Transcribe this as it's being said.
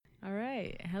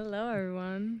right. Hello,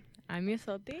 everyone. I'm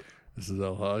Yasoti. This is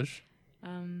El Haj,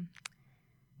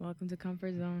 Welcome to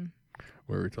Comfort Zone.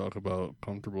 where we talk about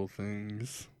comfortable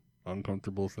things,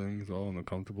 uncomfortable things, all in a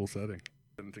comfortable setting.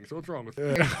 Didn't think so. What's wrong with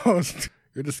you?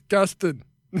 You're disgusted.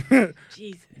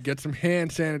 Jesus. Get some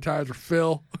hand sanitizer,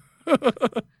 Phil.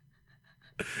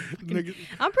 Nigga,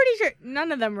 I'm pretty sure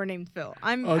none of them were named Phil.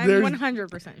 I'm there's-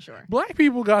 100% sure. black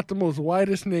people got the most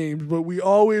whitest names, but we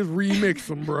always remix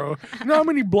them, bro. You know how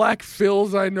many black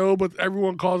Phils I know, but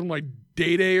everyone calls them like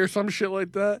Day-Day or some shit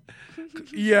like that?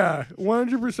 Yeah,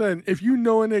 100%. If you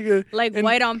know a nigga... Like and-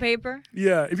 white on paper?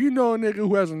 Yeah, if you know a nigga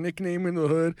who has a nickname in the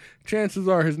hood, chances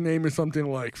are his name is something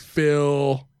like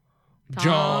Phil, Tom.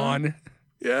 John.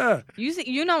 Yeah,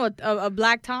 You know a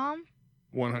black Tom?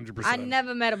 100%. I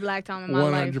never met a black Tom in my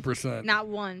life. 100%. Not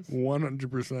once.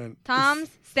 100%. Toms,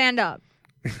 stand up.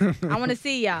 I want to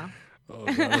see y'all. Oh,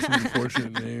 God, that's an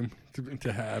unfortunate name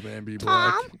to have and be Tom?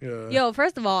 black. Yeah. Yo,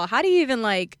 first of all, how do you even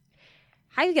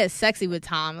how do you get sexy with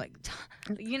Tom? Like,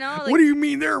 you know, What do you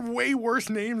mean? There are way worse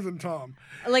names than Tom.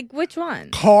 like which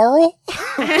one? Carl?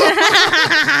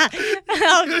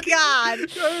 Oh God.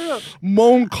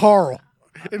 Moan Carl.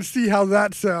 And see how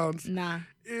that sounds. Nah.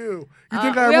 Ew. You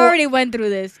think We already went through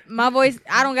this. My voice,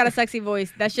 I don't got a sexy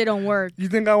voice. That shit don't work. You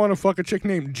think I want to fuck a chick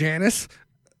named Janice?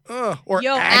 Or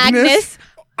Yo, Agnes?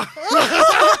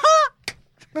 Agnes.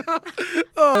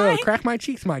 Crack my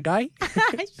cheeks, my guy.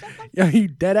 Shut the Yeah, you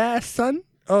dead ass, son?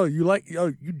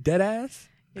 You dead ass?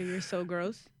 Yo, you're so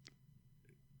gross.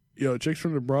 Yo, chicks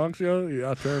from the Bronx,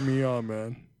 y'all turn me on,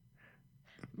 man.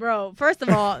 Bro, first of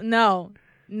all, no,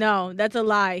 that's a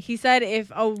lie. He said if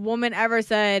a woman ever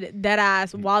said dead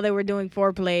ass while they were doing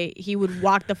foreplay, he would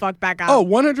walk the fuck back out. Oh,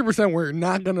 100% we're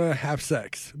not gonna have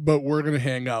sex, but we're gonna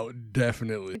hang out,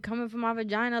 definitely. Coming from my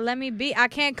vagina, let me be. I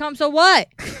can't come, so what?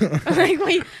 Like,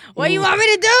 what you want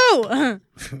me to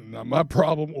do? Not my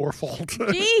problem or fault.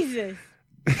 Jesus.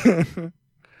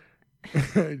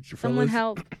 Someone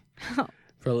help.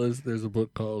 Fellas, there's a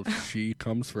book called She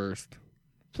Comes First.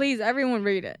 Please, everyone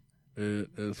read it. It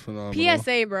is phenomenal.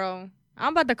 PSA, bro.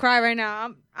 I'm about to cry right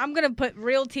now. I'm going to put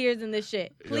real tears in this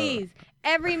shit. Please,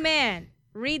 every man,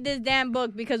 read this damn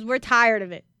book because we're tired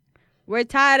of it. We're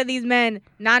tired of these men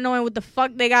not knowing what the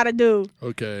fuck they got to do.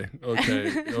 Okay.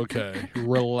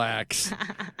 Relax.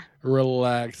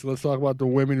 Let's talk about the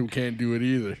women who can't do it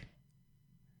either.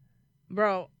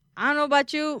 Bro, I don't know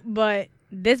about you, but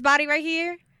this body right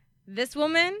here, this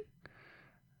woman,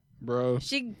 Bro.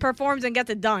 she performs and gets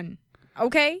it done.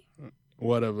 Okay?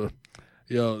 Whatever.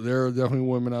 Yo, there are definitely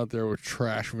women out there with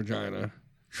trash vagina,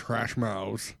 trash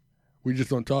mouths. We just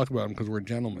don't talk about them because we're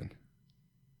gentlemen.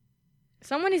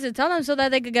 Someone needs to tell them so that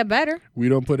they could get better. We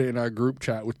don't put it in our group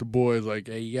chat with the boys like,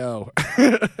 hey, yo.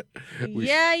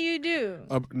 Yeah, you do.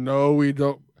 No, we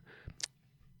don't.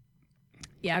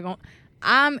 Yeah,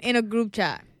 I'm in a group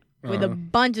chat with a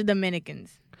bunch of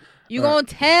Dominicans. You All gonna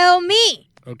tell me?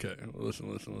 Okay, listen.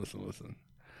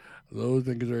 Those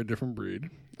niggas are a different breed.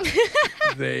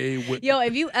 Yo,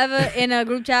 if you ever in a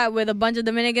group chat with a bunch of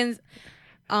Dominicans,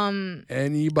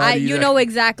 anybody you know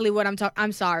exactly what I'm talking.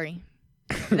 I'm sorry.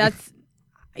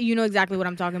 You know exactly what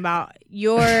I'm talking about.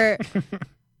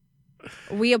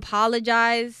 We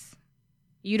apologize.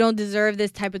 You don't deserve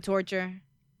this type of torture.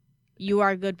 You are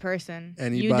a good person.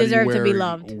 Anybody You deserve to be wearing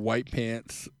loved. white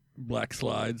pants, black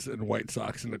slides, and white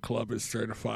socks in the club is certified